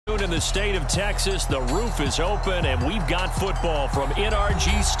in the state of Texas. The roof is open, and we've got football from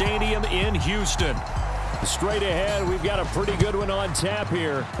NRG Stadium in Houston. Straight ahead, we've got a pretty good one on tap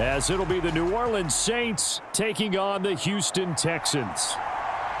here, as it'll be the New Orleans Saints taking on the Houston Texans.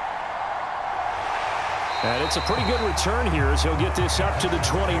 And it's a pretty good return here as he'll get this up to the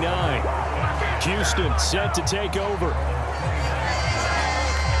 29. Houston set to take over.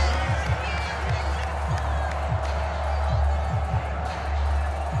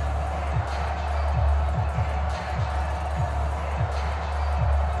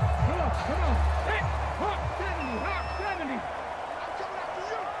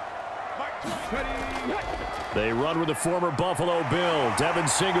 They run with the former Buffalo Bill, Devin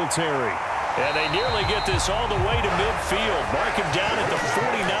Singletary. And they nearly get this all the way to midfield. Mark him down at the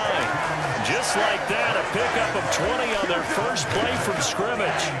 49. Just like that, a pickup of 20 on their first play from scrimmage.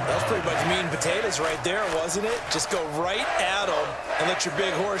 That was pretty much meat and potatoes right there, wasn't it? Just go right at them and let your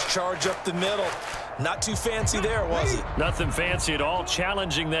big horse charge up the middle. Not too fancy there, was it? Nothing fancy at all,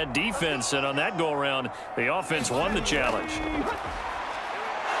 challenging that defense. And on that go-around, the offense won the challenge.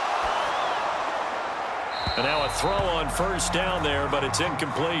 And now a throw on first down there, but it's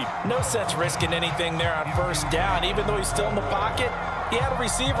incomplete. No sense risking anything there on first down. Even though he's still in the pocket, he had a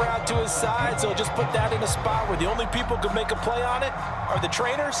receiver out to his side, so just put that in a spot where the only people who can make a play on it are the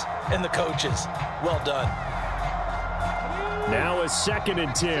trainers and the coaches. Well done. Now a 2nd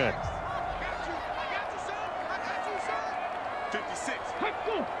and 10. 56. Right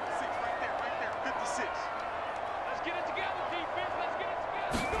there, 56. Let's get it together, defense. Let's get it together.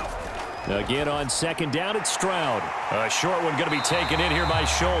 Again on 2nd down, it's Stroud. A short one going to be taken in here by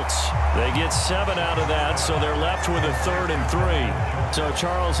Schultz. They get 7 out of that, so they're left with a 3rd and 3. So,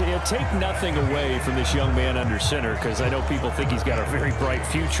 Charles, take nothing away from this young man under center, because I know people think he's got a very bright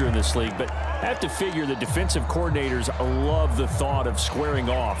future in this league, but I have to figure the defensive coordinators love the thought of squaring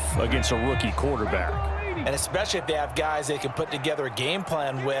off against a rookie quarterback. And especially if they have guys they can put together a game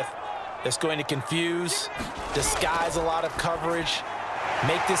plan with that's going to confuse, disguise a lot of coverage,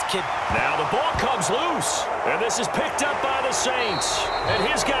 make this kid. Now the ball comes loose, and this is picked up by the Saints. And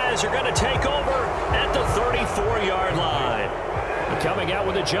his guys are going to take over at the 34-yard line. Coming out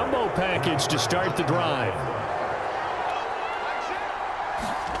with a jumbo package to start the drive.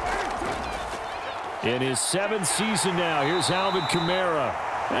 In his 7th season now, here's Alvin Kamara.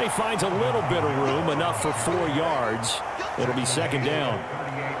 And he finds a little bit of room, enough for 4 yards. It'll be 2nd down.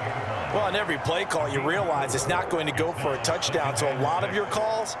 Well, on every play call, you realize it's not going to go for a touchdown. So a lot of your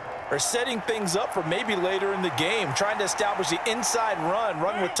calls are setting things up for maybe later in the game, trying to establish the inside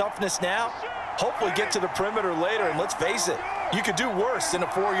run with toughness now, hopefully get to the perimeter later. And let's face it, you could do worse than a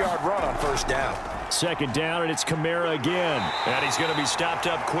 4-yard run on first down. 2nd down, and it's Kamara again. And he's going to be stopped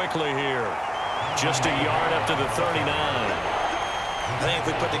up quickly here. Just a yard up to the 39. I think if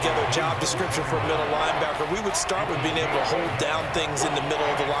we put together a job description for a middle linebacker, we would start with being able to hold down things in the middle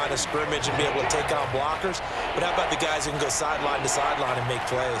of the line of scrimmage and be able to take on blockers. But how about the guys who can go sideline to sideline and make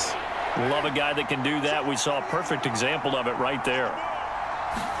plays? Love a guy that can do that. We saw a perfect example of it right there.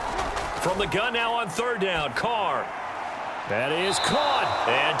 From the gun now on 3rd down, Carr. That is caught.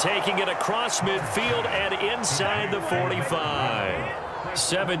 And taking it across midfield and inside the 45.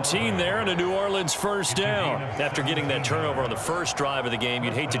 17 there and a New Orleans first down. After getting that turnover on the first drive of the game,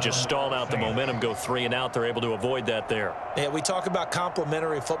 you'd hate to just stall out the momentum, go 3 and out. They're able to avoid that there. Yeah, we talk about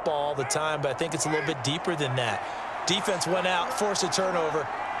complementary football all the time, but I think it's a little bit deeper than that. Defense went out, forced a turnover,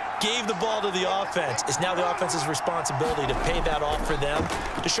 gave the ball to the offense. It's now the offense's responsibility to pay that off for them,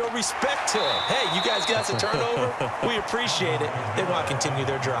 to show respect to it. Hey, you guys got us a turnover. We appreciate it. They want to continue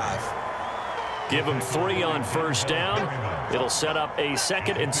their drive. Give them 3 on first down. It'll set up a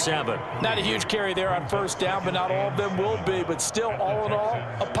 2nd and 7. Not a huge carry there on first down, but not all of them will be. But still, all in all,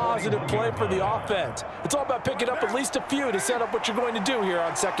 a positive play for the offense. It's all about picking up at least a few to set up what you're going to do here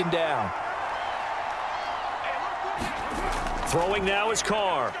on 2nd down. Throwing now is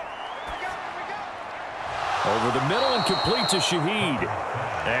Carr. Over the middle and complete to Shaheed.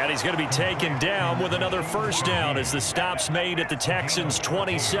 And he's going to be taken down with another first down as the stop's made at the Texans'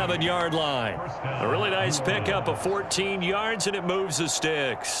 27-yard line. A really nice pickup of 14 yards, and it moves the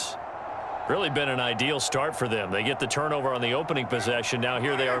sticks. Really been an ideal start for them. They get the turnover on the opening possession. Now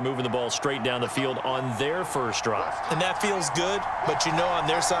here they are moving the ball straight down the field on their first drive. And that feels good, but you know on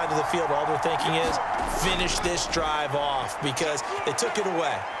their side of the field all they're thinking is finish this drive off because they took it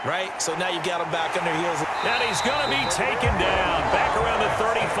away, right? So now you've got them back on their heels. And he's going to be taken down back around the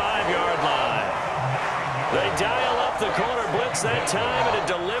 35-yard line. They dial up the corner blitz that time, and it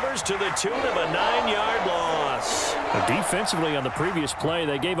delivers goes to the tune of a 9-yard loss. Defensively on the previous play,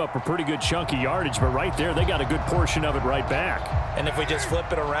 they gave up a pretty good chunk of yardage, but right there, they got a good portion of it right back. And if we just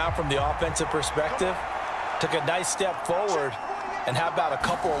flip it around from the offensive perspective, took a nice step forward, and how about a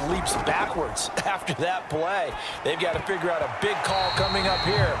couple of leaps backwards after that play? They've got to figure out a big call coming up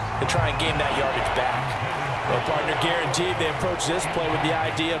here to try and gain that yardage back. Well, partner, guaranteed they approach this play with the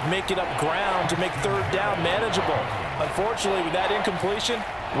idea of making up ground to make third down manageable. Unfortunately, with that incompletion,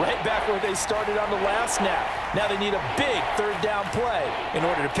 right back where they started on the last snap. Now they need a big third down play in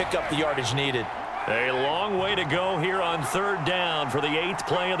order to pick up the yardage needed. A long way to go here on third down for the 8th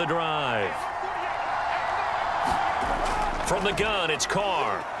play of the drive. From the gun, it's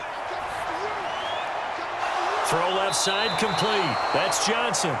Carr. Throw left side complete. That's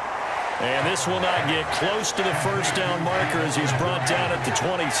Johnson. And this will not get close to the first down marker as he's brought down at the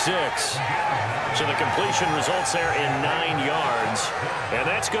 26. So the completion results there in 9 yards. And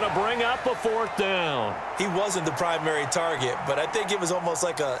that's going to bring up a 4th down. He wasn't the primary target, but I think it was almost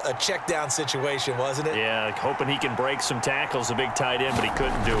like a check down situation, wasn't it? Yeah, hoping he can break some tackles, a big tight end, but he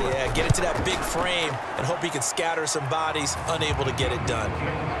couldn't do it. Yeah, get it to that big frame and hope he can scatter some bodies, unable to get it done.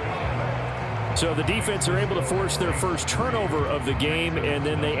 So the defense are able to force their first turnover of the game, and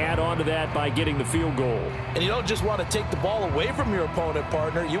then they add on to that by getting the field goal. And you don't just want to take the ball away from your opponent,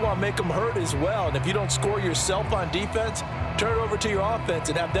 partner. You want to make them hurt as well. And if you don't score yourself on defense, turn it over to your offense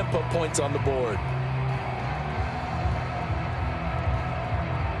and have them put points on the board.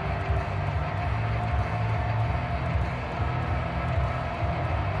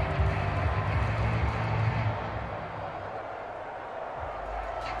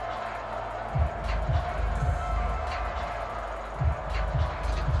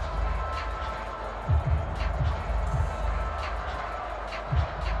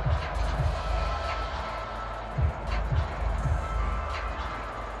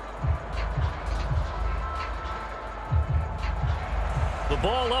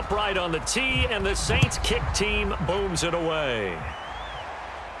 Ball upright on the tee, and the Saints kick team booms it away.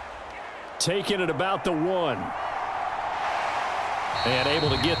 Taking it about the 1. And able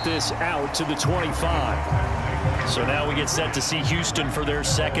to get this out to the 25. So now we get set to see Houston for their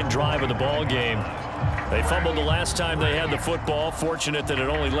second drive of the ball game. They fumbled the last time they had the football. Fortunate that it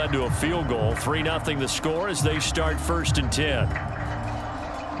only led to a field goal. 3-0 the score as they start 1st and 10.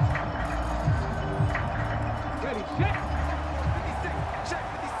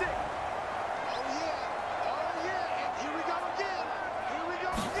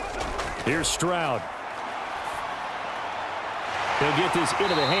 Here's Stroud. They'll get this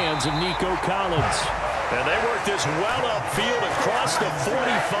into the hands of Nico Collins. And they work this well upfield across the 45.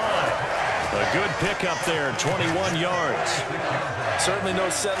 A good pickup there, 21 yards. Certainly no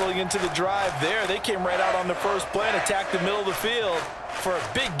settling into the drive there. They came right out on the first play and attacked the middle of the field for a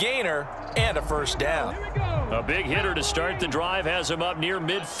big gainer and a first down. A big hitter to start the drive has him up near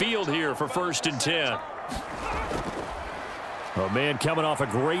midfield here for 1st and 10. Oh, man, coming off a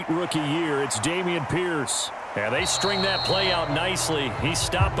great rookie year, it's Dameon Pierce. And they string that play out nicely. He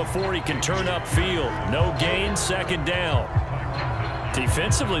stopped before he can turn upfield. No gain, 2nd down.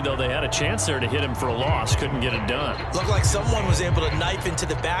 Defensively, though, they had a chance there to hit him for a loss. Couldn't get it done. Looked like someone was able to knife into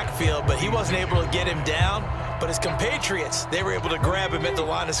the backfield, but he wasn't able to get him down. But his compatriots, they were able to grab him at the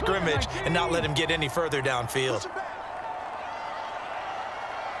line of scrimmage and not let him get any further downfield.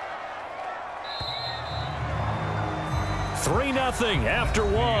 Three 3-0 after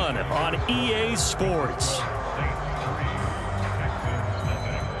 1 on EA Sports.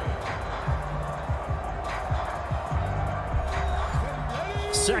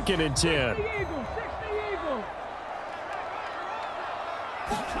 Second and 10.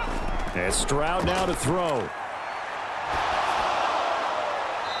 And Stroud now to throw.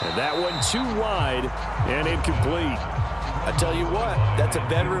 And that one too wide and incomplete. I tell you what, that's a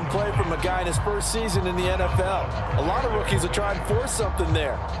veteran play from a guy in his first season in the NFL. A lot of rookies will try and force something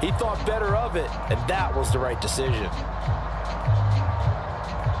there. He thought better of it, and that was the right decision.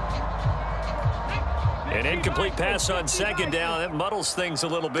 An incomplete pass on second down. That muddles things a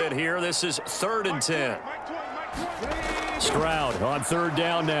little bit here. This is 3rd and 10. Stroud on 3rd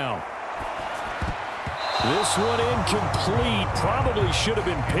down now. This one incomplete. Probably should have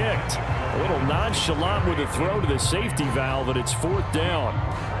been picked. A little nonchalant with the throw to the safety valve, but it's 4th down.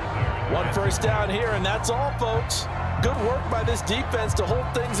 1 first down here, and that's all, folks. Good work by this defense to hold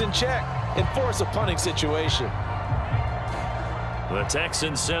things in check and force a punting situation. The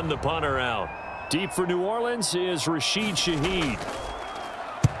Texans send the punter out. Deep for New Orleans is Rashid Shaheed.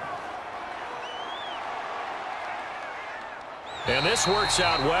 And this works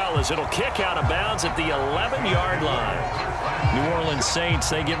out well as it'll kick out of bounds at the 11-yard line. New Orleans Saints,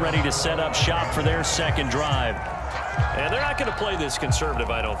 they get ready to set up shop for their second drive. And they're not going to play this conservative,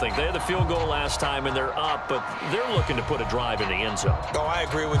 I don't think. They had the field goal last time, and they're up, but they're looking to put a drive in the end zone. Oh, I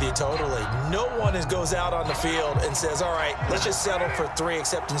agree with you totally. No one goes out on the field and says, all right, let's just settle for 3,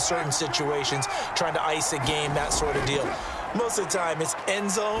 except in certain situations, trying to ice a game, that sort of deal. Most of the time, it's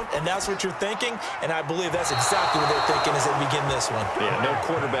end zone, and that's what you're thinking, and I believe that's exactly what they're thinking as they begin this one. Yeah, no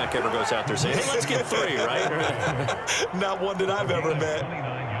quarterback ever goes out there saying, hey, let's get 3, right? Not one that I've ever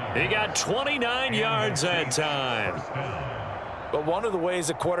met. He got 29 yards that time. But one of the ways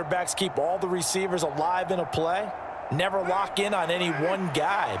that quarterbacks keep all the receivers alive in a play, never lock in on any one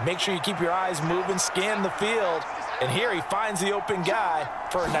guy. Make sure you keep your eyes moving, scan the field, and here he finds the open guy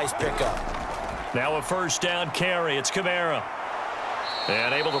for a nice pickup. Now a first down carry. It's Kamara.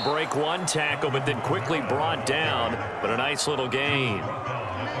 And able to break one tackle, but then quickly brought down. But a nice little gain.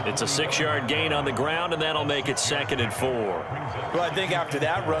 It's a 6-yard gain on the ground, and that'll make it 2nd and 4. Well, I think after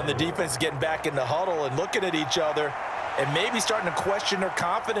that run, the defense is getting back in the huddle and looking at each other and maybe starting to question their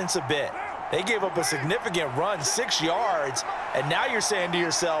confidence a bit. They gave up a significant run, 6 yards, and now you're saying to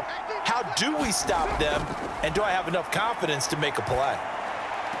yourself, how do we stop them, and do I have enough confidence to make a play?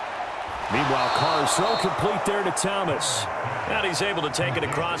 Meanwhile, Carr's throw complete there to Thomas. And he's able to take it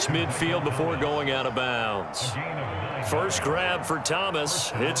across midfield before going out of bounds. First grab for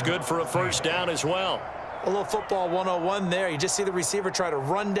Thomas. It's good for a first down as well. A little football 101 there. You just see the receiver try to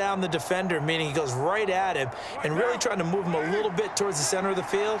run down the defender, meaning he goes right at him and really trying to move him a little bit towards the center of the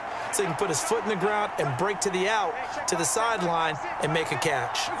field so he can put his foot in the ground and break to the out, to the sideline, and make a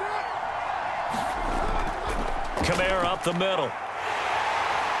catch. Kamara up the middle.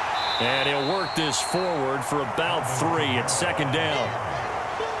 And he'll work this forward for about 3 at 2nd down.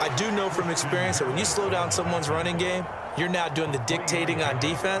 I do know from experience that when you slow down someone's running game, you're now doing the dictating on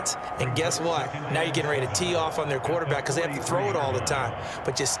defense. And guess what? Now you're getting ready to tee off on their quarterback because they have to throw it all the time.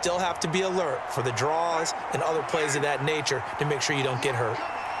 But you still have to be alert for the draws and other plays of that nature to make sure you don't get hurt.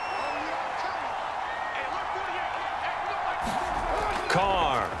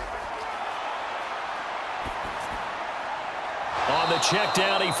 Carr. On the check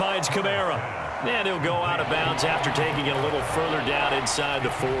down, he finds Kamara. And he'll go out of bounds after taking it a little further down inside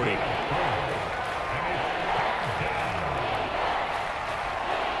the 40.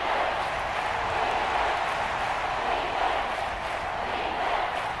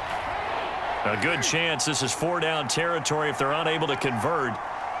 A good chance this is 4-down territory if they're unable to convert.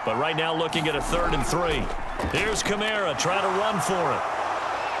 But right now looking at a 3rd and 3. Here's Kamara trying to run for it.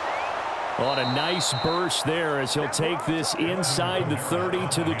 On a nice burst there as he'll take this inside the 30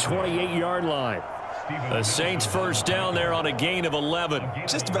 to the 28-yard line. The Saints first down there on a gain of 11.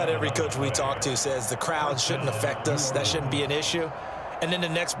 Just about every coach we talk to says the crowd shouldn't affect us. That shouldn't be an issue. And then the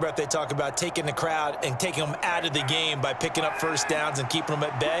next breath they talk about taking the crowd and taking them out of the game by picking up first downs and keeping them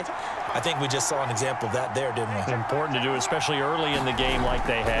at bay. I think we just saw an example of that there, didn't we? It's important to do, especially early in the game like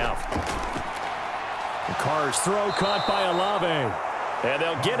they have. The Carr's throw caught by Olave. And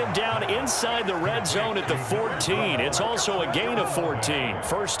they'll get him down inside the red zone at the 14. It's also a gain of 14.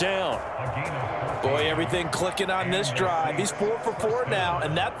 First down. Boy, everything clicking on this drive. He's 4 for 4 now,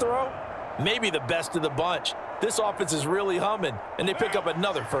 and that throw, maybe the best of the bunch. This offense is really humming, and they pick up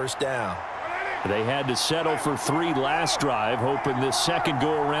another first down. They had to settle for 3 last drive, hoping this second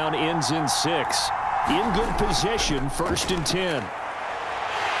go-around ends in 6. In good position, 1st and 10.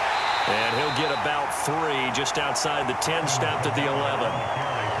 And he'll get about 3 just outside the 10, stopped at the 11.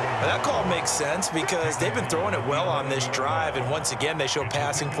 Now that call makes sense because they've been throwing it well on this drive, and once again they show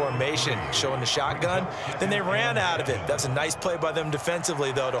passing formation, showing the shotgun. Then they ran out of it. That's a nice play by them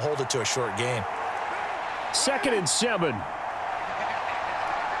defensively, though, to hold it to a short gain. 2nd and 7.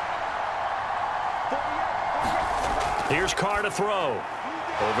 Here's Carr to throw.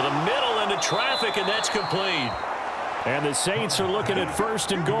 Over the middle into traffic, and that's complete. And the Saints are looking at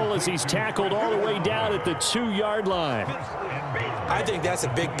 1st and goal as he's tackled all the way down at the 2-yard line. I think that's a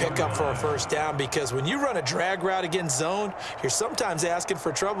big pickup for a first down because when you run a drag route against zone, you're sometimes asking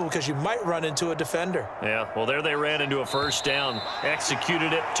for trouble because you might run into a defender. Yeah, well, there they ran into a first down,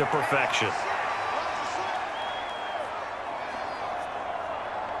 executed it to perfection.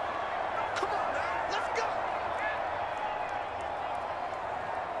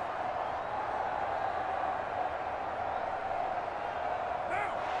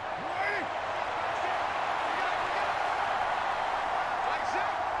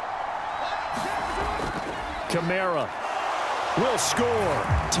 Kamara will score.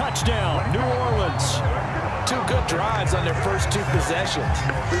 Touchdown, New Orleans. two good drives on their first two possessions.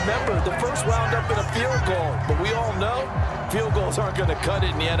 Remember, the first wound up in a field goal, but we all know field goals aren't going to cut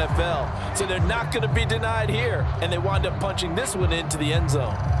it in the NFL, so they're not going to be denied here, and they wind up punching this one into the end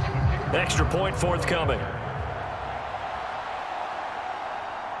zone. Extra point forthcoming.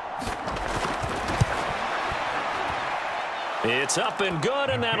 It's up and good,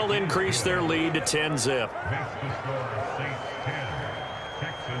 and that'll increase their lead to 10-zip. That's the score, Saints 10,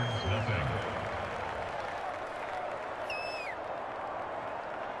 Texans nothing.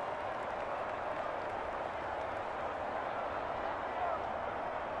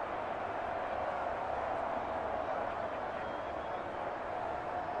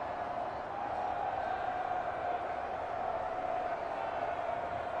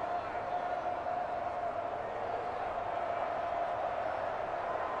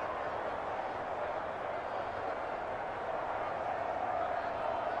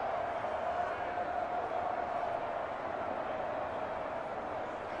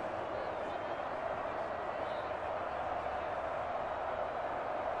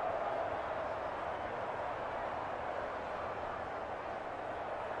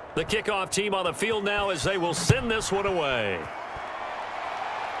 The kickoff team on the field now as they will send this one away.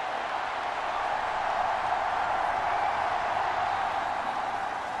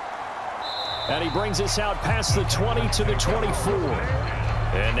 And he brings us out past the 20 to the 24.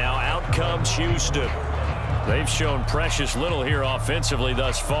 And now out comes Houston. They've shown precious little here offensively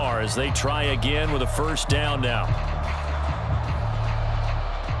thus far as they try again with a first down now.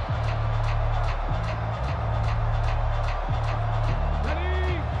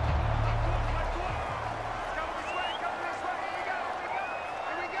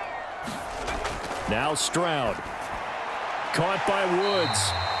 Now Stroud. Caught by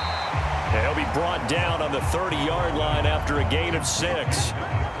Woods. And he'll be brought down on the 30-yard line after a gain of 6.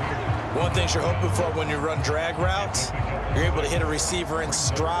 One thing you're hoping for when you run drag routes, you're able to hit a receiver in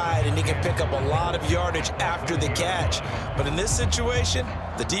stride, and he can pick up a lot of yardage after the catch. But in this situation,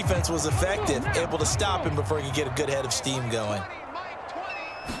 the defense was effective, able to stop him before he could get a good head of steam going.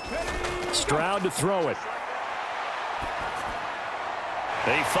 Stroud to throw it.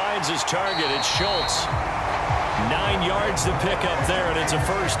 He finds his target. It's Schultz. 9 yards to pick up there, and it's a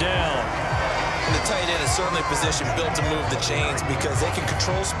first down. And the tight end is certainly a position built to move the chains because they can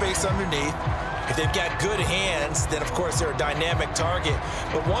control space underneath. If they've got good hands, then, of course, they're a dynamic target.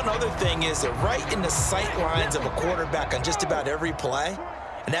 But one other thing is they're right in the sight lines of a quarterback on just about every play,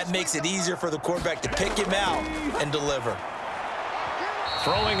 and that makes it easier for the quarterback to pick him out and deliver.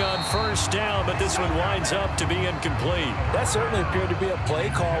 Throwing on first down, but this one winds up to be incomplete. That certainly appeared to be a play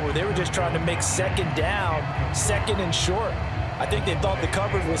call where they were just trying to make second down, second and short. I think they thought the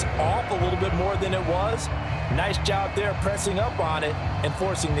coverage was off a little bit more than it was. Nice job there pressing up on it and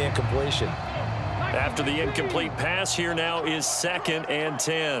forcing the incompletion. After the incomplete pass, here now is 2nd and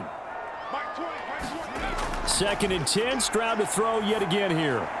 10. 2nd and 10, Stroud to throw yet again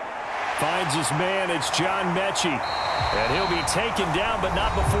here. Finds his man, it's John Mechie. And he'll be taken down, but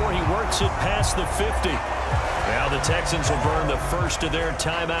not before he works it past the 50. Now the Texans will burn the first of their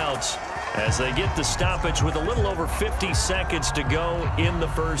timeouts as they get the stoppage with a little over 50 seconds to go in the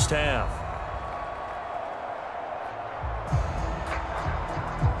first half.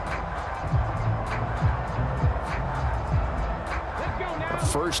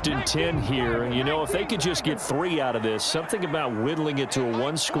 First and 10 here. You know, if they could just get 3 out of this, something about whittling it to a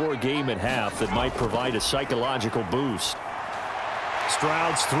one-score game at half that might provide a psychological boost.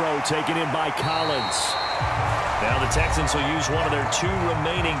 Stroud's throw taken in by Collins. Now the Texans will use one of their 2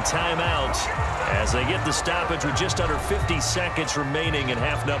 remaining timeouts as they get the stoppage with just under 50 seconds remaining in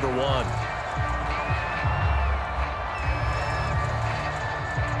half number 1.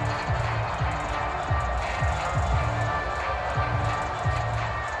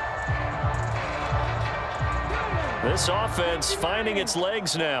 This offense finding its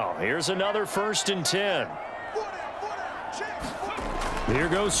legs now. Here's another 1st and 10. Here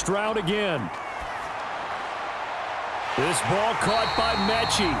goes Stroud again. This ball caught by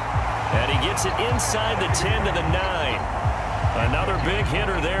Mechie. And he gets it inside the 10 to the 9. Another big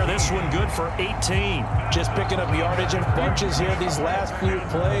hitter there. This one good for 18. Just picking up yardage in bunches here these last few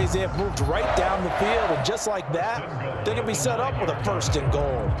plays. They have moved right down the field, and just like that, they're going to be set up with a 1st and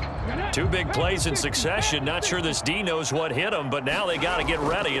goal. 2 big plays in succession. Not sure this D knows what hit him, but now they got to get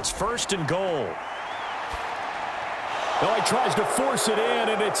ready. It's 1st and goal. Oh, he tries to force it in,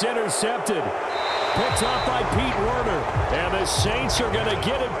 and it's intercepted. Picked up by Pete Werner. And the Saints are going to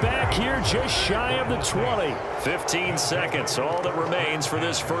get it back here just shy of the 20. 15 seconds, all that remains for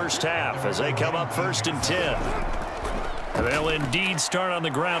this first half as they come up 1st and 10. They'll indeed start on the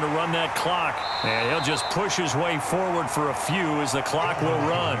ground to run that clock. And he'll just push his way forward for a few as the clock will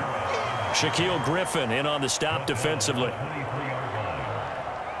run. Shaquille Griffin in on the stop defensively.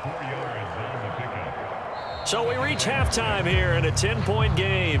 So we reach halftime here in a 10-point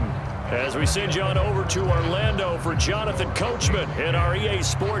game as we send you on over to Orlando for Jonathan Coachman in our EA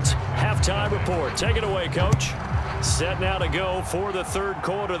Sports Halftime Report. Take it away, Coach. Set now to go for the third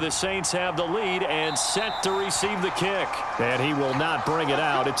quarter. The Saints have the lead and set to receive the kick. And he will not bring it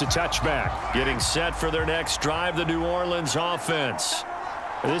out. It's a touchback. Getting set for their next drive, the New Orleans offense.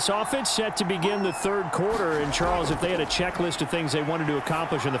 This offense set to begin the third quarter. And, Charles, if they had a checklist of things they wanted to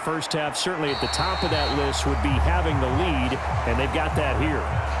accomplish in the first half, certainly at the top of that list would be having the lead, and they've got that here.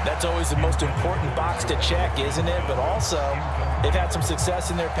 That's always the most important box to check, isn't it? But also, they've had some success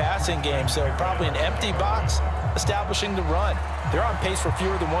in their passing game, so probably an empty box establishing the run. They're on pace for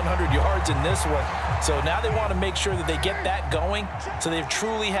fewer than 100 yards in this one. So now they want to make sure that they get that going so they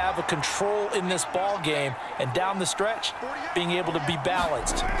truly have a control in this ball game and down the stretch being able to be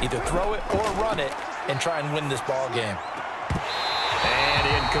balanced. Either throw it or run it and try and win this ball game. And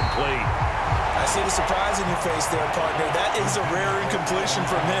incomplete. I see the surprise in your face there, partner. That is a rare incompletion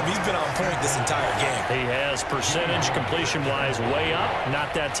from him. He's been on point this entire game. He has percentage completion-wise way up.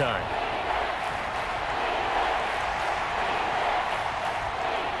 Not that time.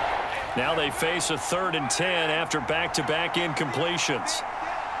 Now they face a 3rd and 10 after back-to-back incompletions.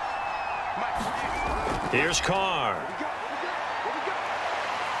 Here's Carr.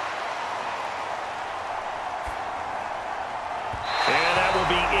 And that will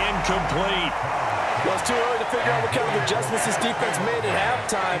be incomplete. Well, it's too early to figure out what kind of adjustments this defense made at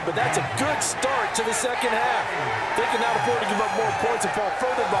halftime, but that's a good start to the second half. They can now afford to give up more points and fall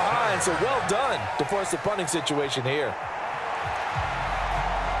further behind, so well done to force the punting situation here.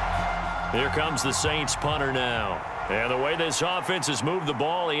 Here comes the Saints punter now. And the way this offense has moved the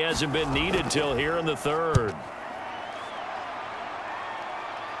ball, he hasn't been needed till here in the third.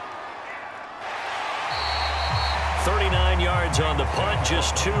 $39 yards on the punt,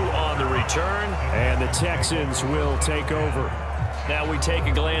 just 2 on the return. And the Texans will take over. Now we take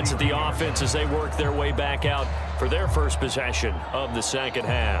a glance at the offense as they work their way back out for their first possession of the second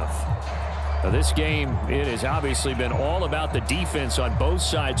half. Now this game, it has obviously been all about the defense on both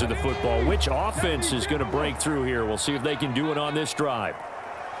sides of the football. Which offense is going to break through here? We'll see if they can do it on this drive.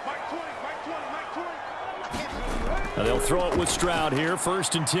 Now they'll throw it with Stroud here,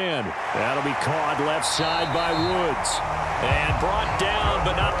 1st and 10. That'll be caught left side by Woods. And brought down,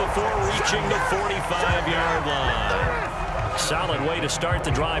 but not before reaching the 45-yard line. Solid way to start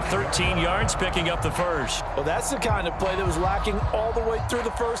the drive. 13 yards, picking up the first. Well, that's the kind of play that was lacking all the way through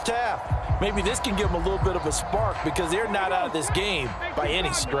the first half. Maybe this can give them a little bit of a spark because they're not out of this game by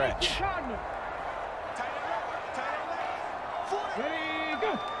any stretch.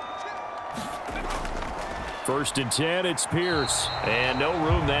 First and 10, it's Pierce. And no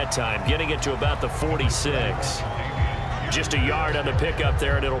room that time, getting it to about the 46. Just a yard on the pickup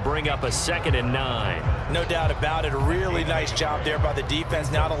there, and it'll bring up a 2nd and 9. No doubt about it. A really nice job there by the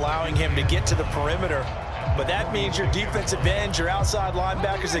defense, not allowing him to get to the perimeter. But that means your defensive ends, your outside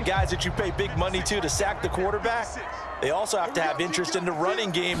linebackers, the guys that you pay big money to sack the quarterback, they also have to have interest in the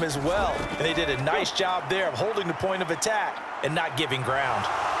running game as well. And they did a nice job there of holding the point of attack and not giving ground.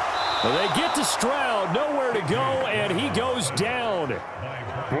 Well, they get to Stroud, nowhere to go, and he goes down.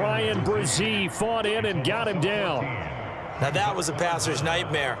 Brian Brzee fought in and got him down. Now that was a passer's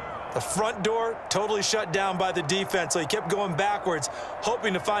nightmare. The front door totally shut down by the defense, so he kept going backwards,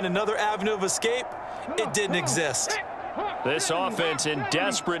 hoping to find another avenue of escape. It didn't exist. This offense in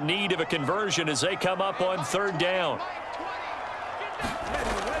desperate need of a conversion as they come up on 3rd down.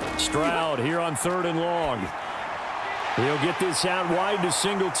 Stroud here on 3rd and long. He'll get this out wide to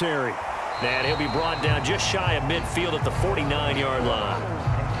Singletary. And he'll be brought down just shy of midfield at the 49-yard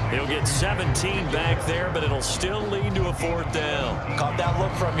line. He'll get 17 back there, but it'll still lead to a 4th down. Caught that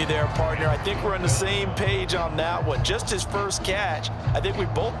look from you there, partner. I think we're on the same page on that one. Just his first catch. I think we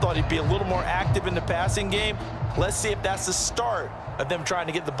both thought he'd be a little more active in the passing game. Let's see if that's the start of them trying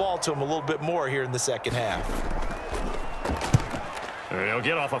to get the ball to him a little bit more here in the second half. He'll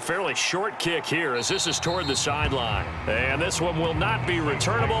get off a fairly short kick here as this is toward the sideline. And this one will not be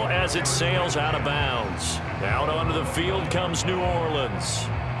returnable as it sails out of bounds. Out onto the field comes New Orleans.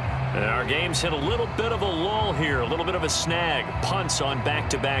 And our game's hit a little bit of a lull here, a little bit of a snag. Punts on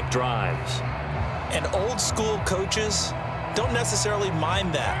back-to-back drives. And old-school coaches don't necessarily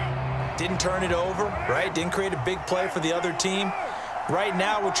mind that. Didn't turn it over, right? Didn't create a big play for the other team. Right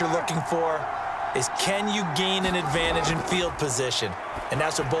now what you're looking for is can you gain an advantage in field position? And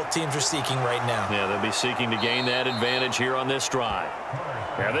that's what both teams are seeking right now. Yeah, they'll be seeking to gain that advantage here on this drive.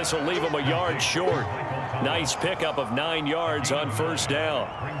 Yeah, this will leave them a yard short. Nice pickup of 9 yards on first down.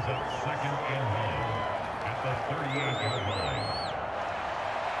 Brings up 2nd and 1 at the 38-yard line.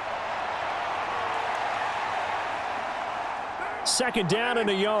 Second down and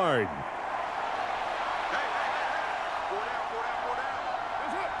a yard.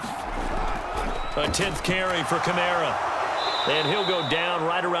 A 10th carry for Kamara. And he'll go down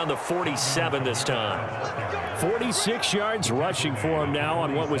right around the 47 this time. 46 yards rushing for him now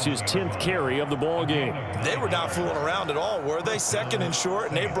on what was his 10th carry of the ball game. They were not fooling around at all, were they? Second and short,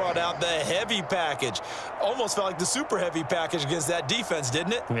 and they brought out the heavy package. Almost felt like the super heavy package against that defense,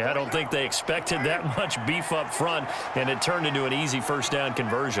 didn't it? Yeah, I don't think they expected that much beef up front, and it turned into an easy first down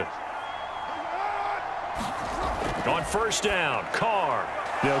conversion. On first down, Carr.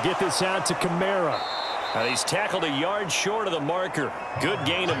 They'll get this out to Kamara. And he's tackled a yard short of the marker. Good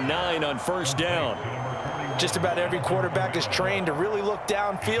gain of 9 on first down. Just about every quarterback is trained to really look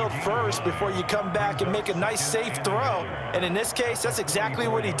downfield first before you come back and make a nice, safe throw. And in this case, that's exactly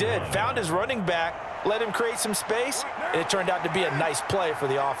what he did. Found his running back, let him create some space, and it turned out to be a nice play for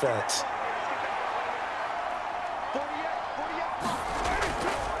the offense.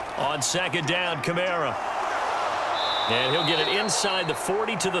 On second down, Kamara. And he'll get it inside the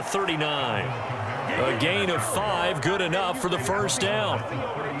 40 to the 39. A gain of 5, good enough for the first down.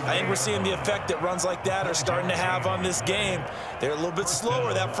 I think we're seeing the effect that runs like that are starting to have on this game. They're a little bit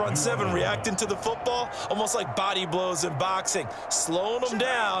slower, that front seven, reacting to the football, almost like body blows in boxing, slowing them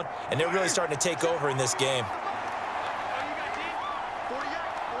down, and they're really starting to take over in this game.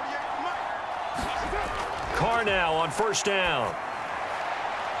 Carr now on first down.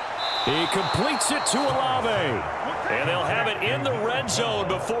 He completes it to Olave. And they'll have it in the red zone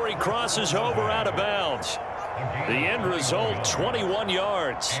before he crosses over out of bounds. The end result, 21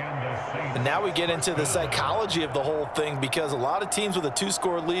 yards. And now we get into the psychology of the whole thing, because a lot of teams with a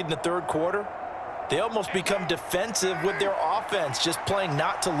 2-score lead in the third quarter, they almost become defensive with their offense, just playing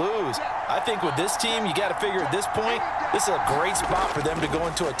not to lose. I think with this team, you got to figure at this point, this is a great spot for them to go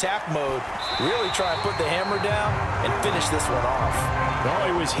into attack mode, really try and put the hammer down and finish this one off. Oh,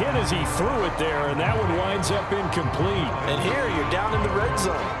 he was hit as he threw it there, and that one winds up incomplete. And here, you're down in the red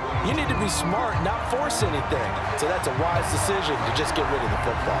zone. You need to be smart, not force anything. So that's a wise decision to just get rid of the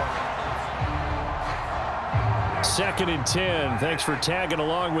football. 2nd and 10. Thanks for tagging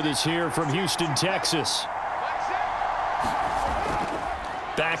along with us here from Houston, Texas.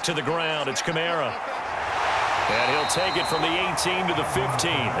 Back to the ground, it's Kamara. And he'll take it from the 18 to the 15,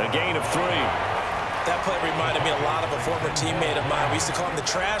 a gain of 3. That play reminded me a lot of a former teammate of mine. We used to call him the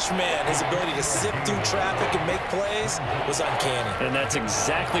trash man. His ability to sift through traffic and make plays was uncanny. And that's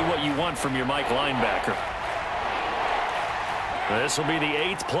exactly what you want from your Mike linebacker. This will be the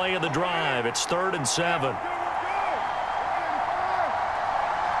 8th play of the drive. It's 3rd and 7.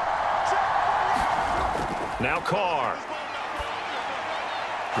 Now Carr.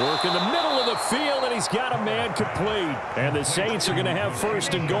 Work in the middle of the field, and he's got a man complete. And the Saints are going to have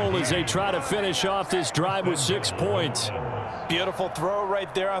 1st and goal as they try to finish off this drive with 6 points. Beautiful throw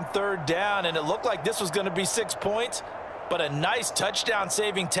right there on 3rd down, and it looked like this was going to be 6 points, but a nice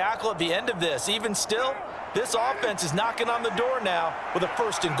touchdown-saving tackle at the end of this. Even still, this offense is knocking on the door now with a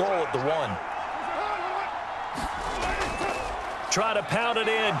 1st and goal at the 1. Try to pound it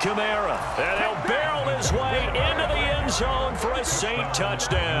in, Kamara. And he'll barrel his way into the end zone for a Saint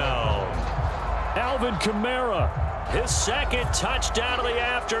touchdown. Alvin Kamara, his 2nd touchdown of the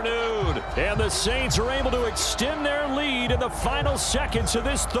afternoon. And the Saints are able to extend their lead in the final seconds of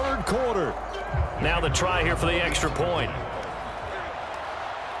this 3rd quarter. Now the try here for the extra point.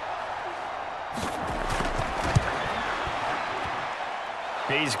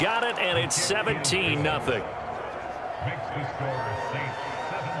 He's got it, and it's 17-0. Makes the score Saints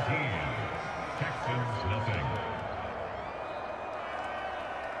 17, Texans nothing.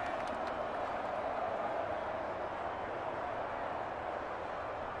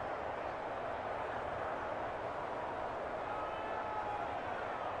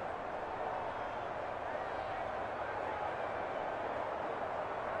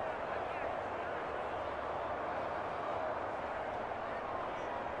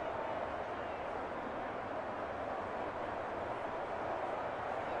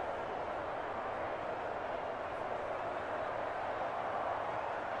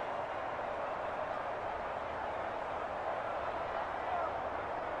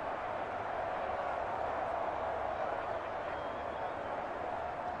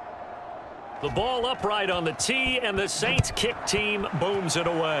 The ball upright on the tee, and the Saints kick team booms it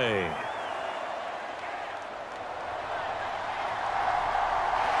away.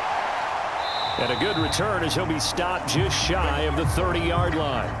 And a good return as he'll be stopped just shy of the 30-yard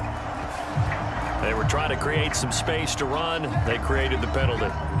line. They were trying to create some space to run. They created the penalty.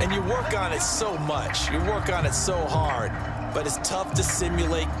 And you work on it so much. You work on it so hard. But it's tough to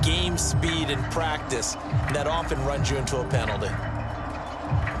simulate game speed in practice. And that often runs you into a penalty.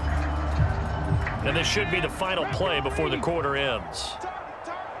 And this should be the final play before the quarter ends.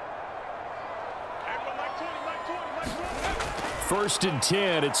 First and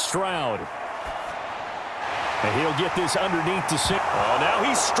 10, it's Stroud. And he'll get this underneath to six. Oh, now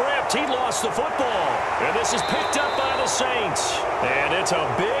he's stripped. He lost the football. And this is picked up by the Saints. And it's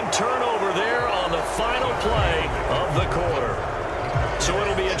a big turnover there on the final play of the quarter. So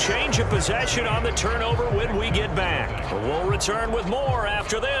it'll be a change of possession on the turnover when we get back. We'll return with more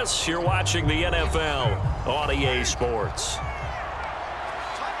after this. You're watching the NFL on EA Sports.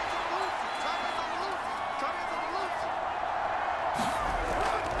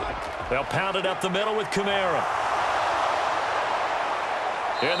 They'll pound it up the middle with Kamara.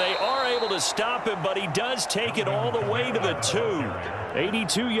 And they are able to stop him, but he does take it all the way to the 2.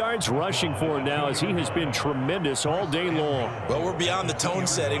 82 yards rushing for him now as he has been tremendous all day long. Well, we're beyond the tone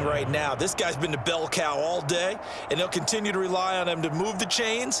setting right now. This guy's been the bell cow all day, and they'll continue to rely on him to move the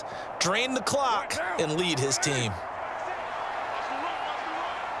chains, drain the clock, and lead his team.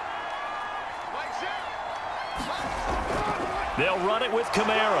 They'll run it with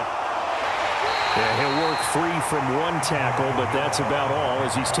Kamara. Yeah, he'll work free from one tackle, but that's about all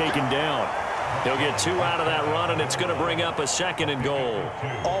as he's taken down. He'll get 2 out of that run, and it's going to bring up a 2nd and goal.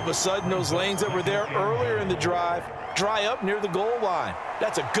 All of a sudden, those lanes that were there earlier in the drive dry up near the goal line.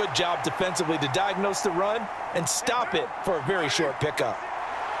 That's a good job defensively to diagnose the run and stop it for a very short pickup.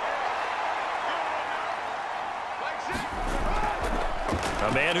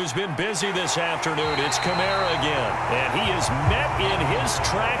 A man who's been busy this afternoon, it's Kamara again. And he is met in his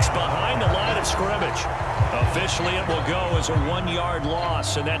tracks behind the line of scrimmage. Officially, it will go as a 1-yard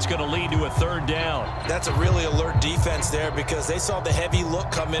loss, and that's going to lead to a 3rd down. That's a really alert defense there because they saw the heavy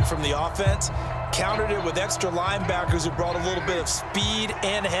look come in from the offense, countered it with extra linebackers who brought a little bit of speed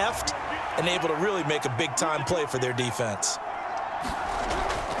and heft, and able to really make a big-time play for their defense.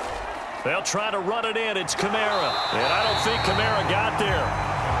 They'll try to run it in. It's Kamara. And I don't think Kamara got there.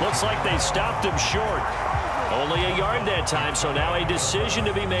 Looks like they stopped him short. Only a yard that time, so now a decision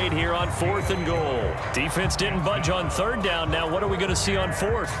to be made here on 4th and goal. Defense didn't budge on 3rd down. Now what are we going to see on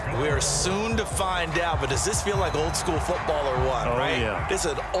 4th? We're soon to find out, but does this feel like old school football or what, right? Yeah. It's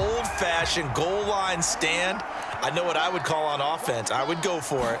an old-fashioned goal line stand. I know what I would call on offense. I would go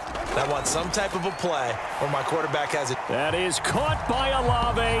for it. I want some type of a play where my quarterback has it. That is caught by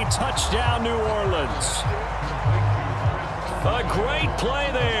Olave. Touchdown, New Orleans. A great play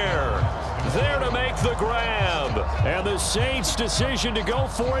there. There to make the grab. And the Saints' decision to go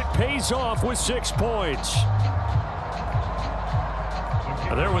for it pays off with 6 points.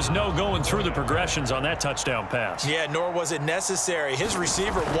 There was no going through the progressions on that touchdown pass. Yeah, nor was it necessary. His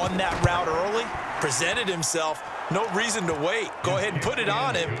receiver won that route early, presented himself. No reason to wait. Go ahead and put it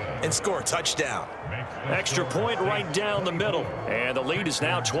on him and score a touchdown. Extra point right down the middle. And the lead is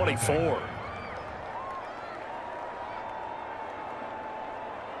now 24.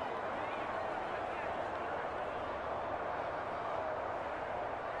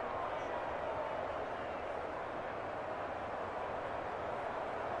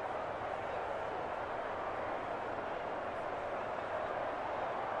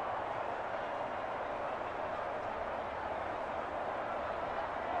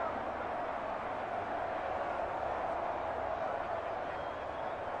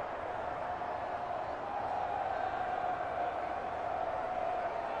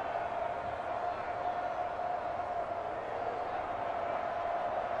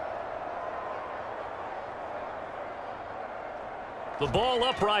 The ball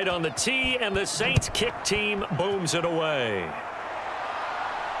upright on the tee, and the Saints kick team booms it away.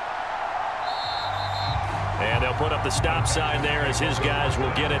 And they'll put up the stop sign there as his guys will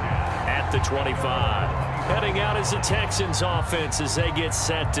get it at the 25. Heading out is the Texans offense as they get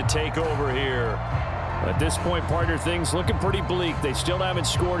set to take over here. At this point, partner, things looking pretty bleak. They still haven't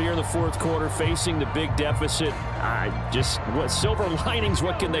scored here in the 4th quarter, facing the big deficit. What silver linings,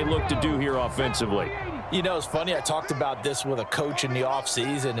 what can they look to do here offensively? You know, it's funny, I talked about this with a coach in the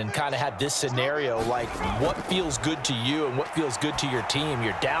offseason and kind of had this scenario, like what feels good to you and what feels good to your team.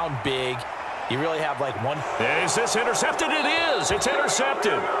 You're down big. You really have like one. Is this intercepted? It is. It's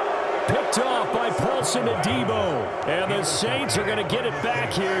intercepted. Picked off by Paulson Adebo. And the Saints are going to get it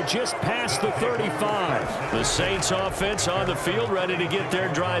back here just past the 35. The Saints offense on the field ready to get their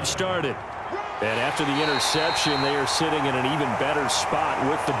drive started. And after the interception, they are sitting in an even better spot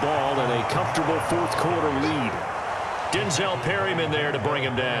with the ball and a comfortable fourth-quarter lead. Denzel Perryman there to bring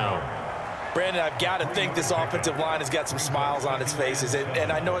him down. Brandon, I've got to think this offensive line has got some smiles on its faces.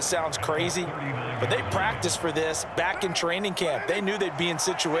 And I know it sounds crazy, but they practiced for this back in training camp. They knew they'd be in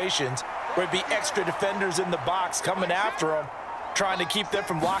situations where it'd be extra defenders in the box coming after them, trying to keep them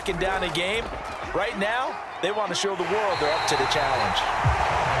from locking down a game. Right now, they want to show the world they're up to the challenge.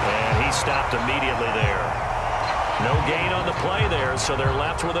 And he stopped immediately there. No gain on the play there, so they're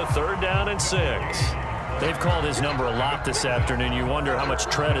left with a 3rd down and 6. They've called his number a lot this afternoon. You wonder how much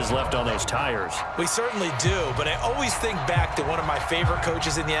tread is left on those tires. We certainly do, but I always think back to one of my favorite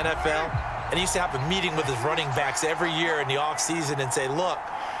coaches in the NFL, and he used to have a meeting with his running backs every year in the offseason and say, look,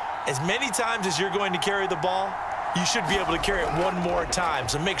 as many times as you're going to carry the ball, you should be able to carry it one more time,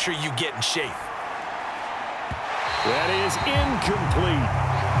 so make sure you get in shape. That is incomplete.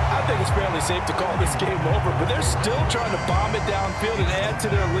 I think it's fairly safe to call this game over, but they're still trying to bomb it downfield and add to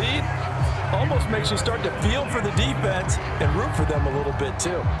their lead. Almost makes you start to feel for the defense and root for them a little bit,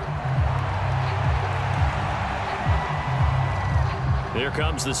 too. Here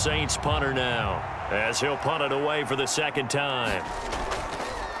comes the Saints punter now, as he'll punt it away for the 2nd time.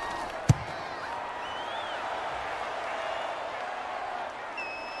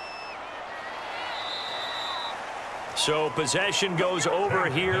 So possession goes over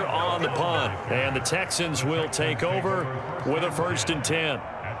here on the punt, and the Texans will take over with a 1st and 10.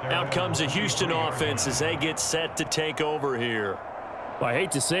 Out comes the Houston offense as they get set to take over here. Well, I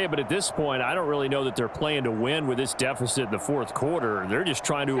hate to say it, but at this point, I don't really know that they're playing to win with this deficit in the 4th quarter. They're just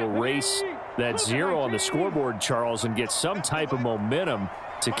trying to erase that 0 on the scoreboard, Charles, and get some type of momentum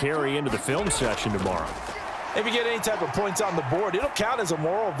to carry into the film session tomorrow. If you get any type of points on the board, it'll count as a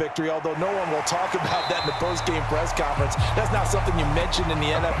moral victory, although no one will talk about that in the post-game press conference. That's not something you mentioned in the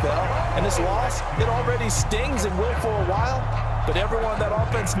NFL. And this loss, it already stings and will for a while. But everyone on that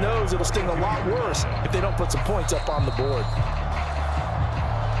offense knows it'll sting a lot worse if they don't put some points up on the board.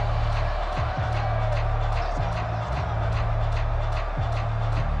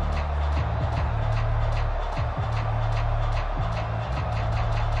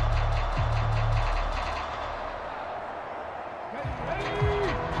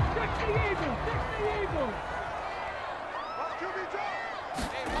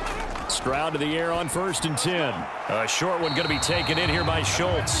 Stroud to the air on 1st and 10. A short one going to be taken in here by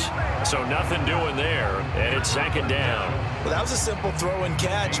Schultz. So nothing doing there, and it's 2nd down. Well, that was a simple throw and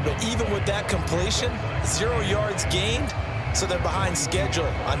catch, but even with that completion, 0 yards gained, so they're behind schedule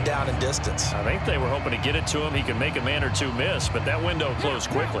on down and distance. I think they were hoping to get it to him. He could make a man or two miss, but that window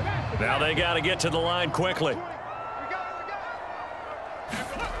closed quickly. Now they got to get to the line quickly.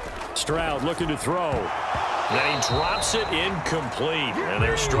 Stroud looking to throw. Then he drops it incomplete, and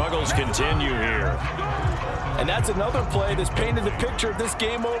their struggles continue here. And that's another play that's painted the picture of this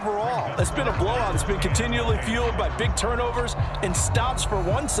game overall. It's been a blowout. It's been continually fueled by big turnovers and stops for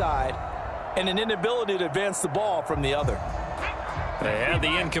one side and an inability to advance the ball from the other. They had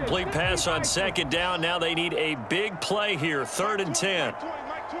the incomplete pass on 2nd down. Now they need a big play here, 3rd and 10.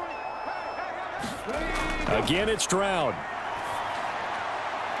 Again, it's Stroud.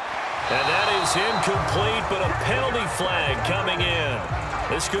 And that is incomplete, but a penalty flag coming in.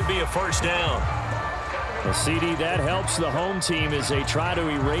 This could be a 1st down. The CD, that helps the home team as they try to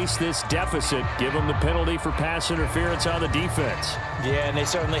erase this deficit, give them the penalty for pass interference on the defense. Yeah, and they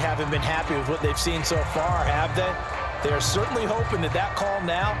certainly haven't been happy with what they've seen so far, have they? They're certainly hoping that that call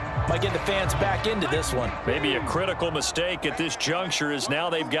now might get the fans back into this one. Maybe a critical mistake at this juncture is now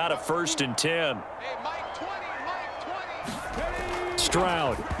they've got a 1st and 10.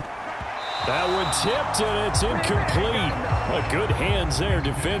 Stroud. That one tipped, and it's incomplete. Good hands there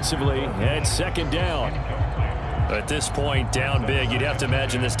defensively, and 2nd down. At this point, down big, you'd have to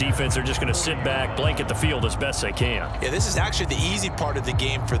imagine this defense, they're just going to sit back, blanket the field as best they can. Yeah, this is actually the easy part of the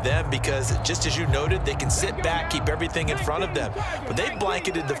game for them because, just as you noted, they can sit back, keep everything in front of them. But they've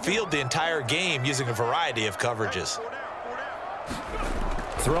blanketed the field the entire game using a variety of coverages.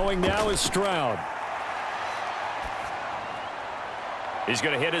 Throwing now is Stroud. He's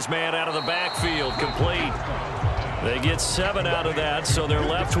going to hit his man out of the backfield, complete. They get 7 out of that, so they're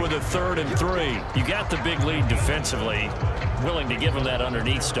left with a 3rd and 3. You got the big lead defensively. Willing to give them that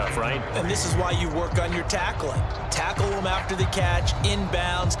underneath stuff, right? And this is why you work on your tackling. Tackle them after the catch,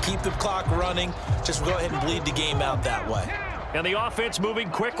 inbounds, keep the clock running. Just go ahead and bleed the game out that way. And the offense moving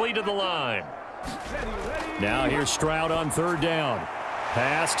quickly to the line. Now here's Stroud on 3rd down.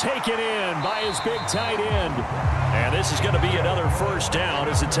 Pass taken in by his big tight end. And And this is going to be another first down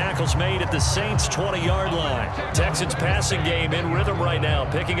as the tackle's made at the Saints' 20-yard line. Texans passing game in rhythm right now,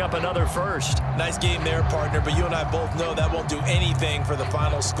 picking up another first. Nice game there, partner, but you and I both know that won't do anything for the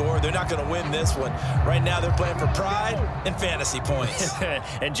final score. They're not going to win this one. Right now they're playing for pride and fantasy points.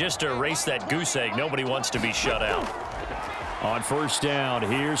 And just to erase that goose egg, nobody wants to be shut out. On first down,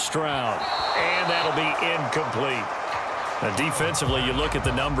 here's Stroud. And that'll be incomplete. Now, defensively, you look at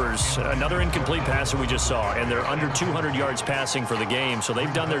the numbers. Another incomplete pass that we just saw, and they're under 200 yards passing for the game, so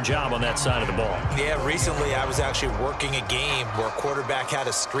they've done their job on that side of the ball. Yeah, recently I was actually working a game where a quarterback had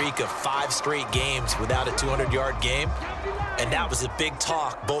a streak of 5 straight games without a 200-yard game, and that was a big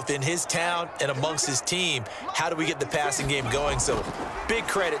talk both in his town and amongst his team. How do we get the passing game going? So big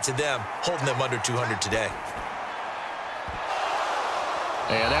credit to them holding them under 200 today.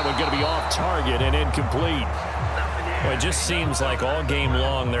 And that one's going to be off target and incomplete. Well, it just seems like all game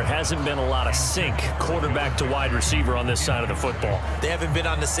long there hasn't been a lot of sync quarterback to wide receiver on this side of the football. They haven't been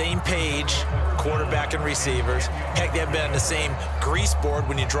on the same page, quarterback and receivers. Heck, they haven't been on the same grease board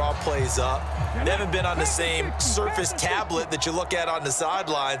when you draw plays up. They haven't been on the same surface tablet that you look at on the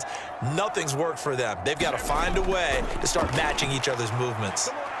sidelines. Nothing's worked for them. They've got to find a way to start matching each other's movements.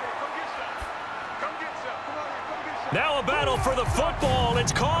 Now a battle for the football.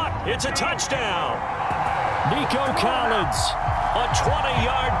 It's caught. It's a touchdown. Nico Collins, A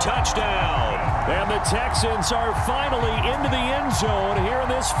 20-yard touchdown. and the Texans are finally into the end zone here in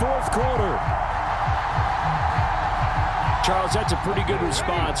this fourth quarter. Charles, that's a pretty good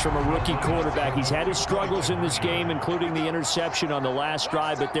response from a rookie quarterback. He's had his struggles in this game, including the interception on the last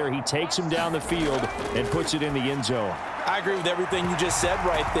drive, but there he takes him down the field and puts it in the end zone. I agree with everything you just said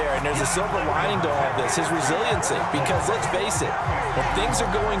right there, and there's a silver lining to all of this, his resiliency, because let's face it, when things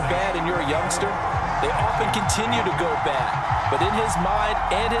are going bad and you're a youngster, they often continue to go bad. But in his mind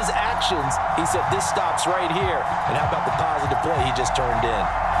and his actions, he said, this stops right here. And how about the positive play he just turned in?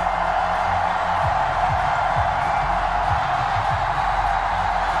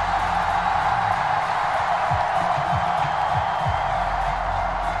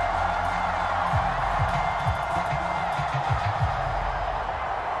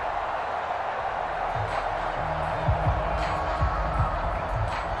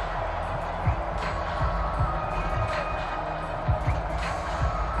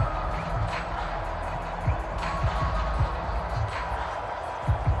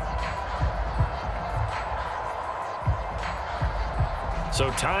 So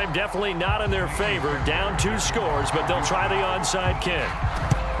time definitely not in their favor. Down 2 scores, but they'll try the onside kick.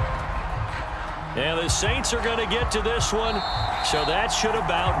 And the Saints are going to get to this one, so that should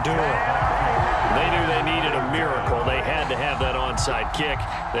about do it. They knew they needed a miracle. They had to have that onside kick.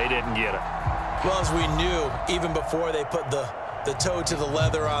 They didn't get it. Well, as we knew, even before they put the toe to the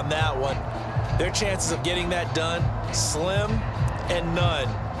leather on that one, their chances of getting that done, slim and none.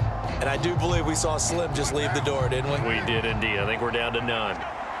 And I do believe we saw Slim just leave the door, didn't we? We did indeed. I think we're down to none.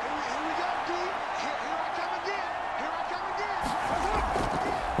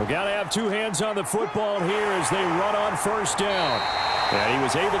 We've got to have 2 hands on the football here as they run on first down. And he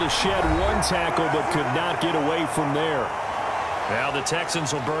was able to shed 1 tackle but could not get away from there. Now the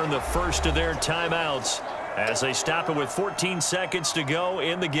Texans will burn the first of their timeouts as they stop it with 14 seconds to go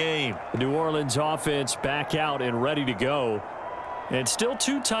in the game. The New Orleans offense back out and ready to go. And still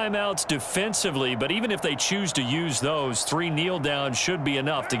 2 timeouts defensively, but even if they choose to use those, 3 kneel downs should be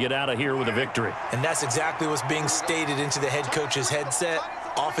enough to get out of here with a victory. And that's exactly what's being stated into the head coach's headset.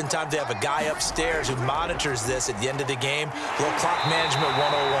 Oftentimes they have a guy upstairs who monitors this at the end of the game. Little clock management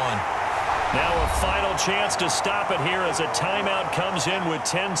 101. Now a final chance to stop it here as a timeout comes in with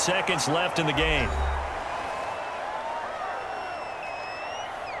 10 seconds left in the game.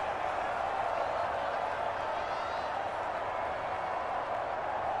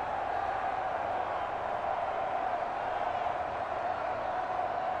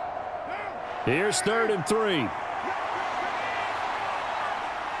 Here's 3rd and 3.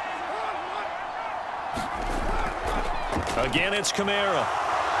 Again, it's Kamara.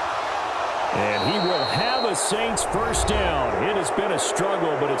 And he will have a Saints first down. It has been a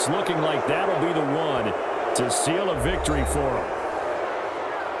struggle, but it's looking like that'll be the one to seal a victory for him.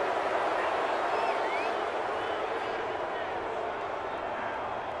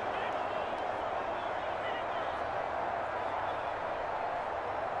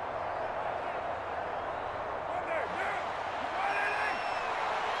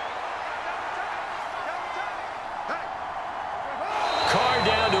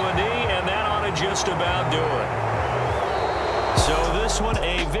 Just about do it. So this this one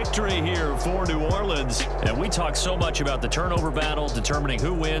a victory here for New Orleans. And we talk so much about the turnover battle, determining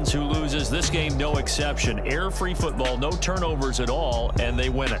who wins, who loses. This game, no exception. Error-free football, no turnovers at all, and they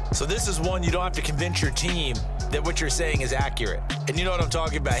win it. So this is one you don't have to convince your team that what you're saying is accurate. And you know what I'm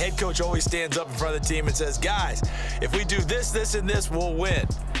talking about. Head coach always stands up in front of the team and says, guys, if we do this, this, and this, we'll win.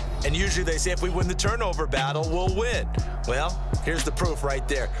 And usually they say if we win the turnover battle, we'll win. Well, here's the proof right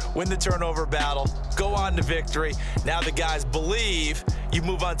there. Win the turnover battle, go on to victory. Now the guys believe. You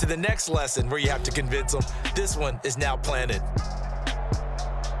move on to the next lesson where you have to convince them. This one is now planted.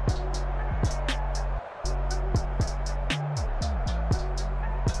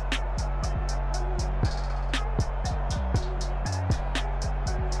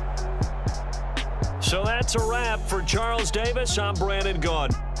 So that's a wrap for Charles Davis. I'm Brandon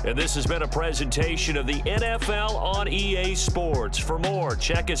Gunn. And this has been a presentation of the NFL on EA Sports. For more,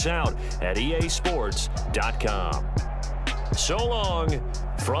 check us out at easports.com. So long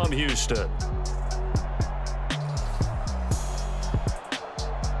from Houston.